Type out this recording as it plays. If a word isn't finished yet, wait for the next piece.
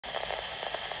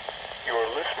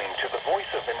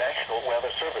voice of the National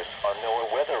Weather Service on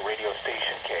NOAA weather radio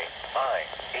station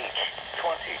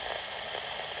KIH20.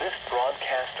 This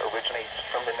broadcast originates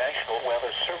from the National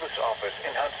Weather Service office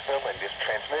in Huntsville and is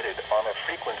transmitted on a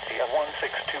frequency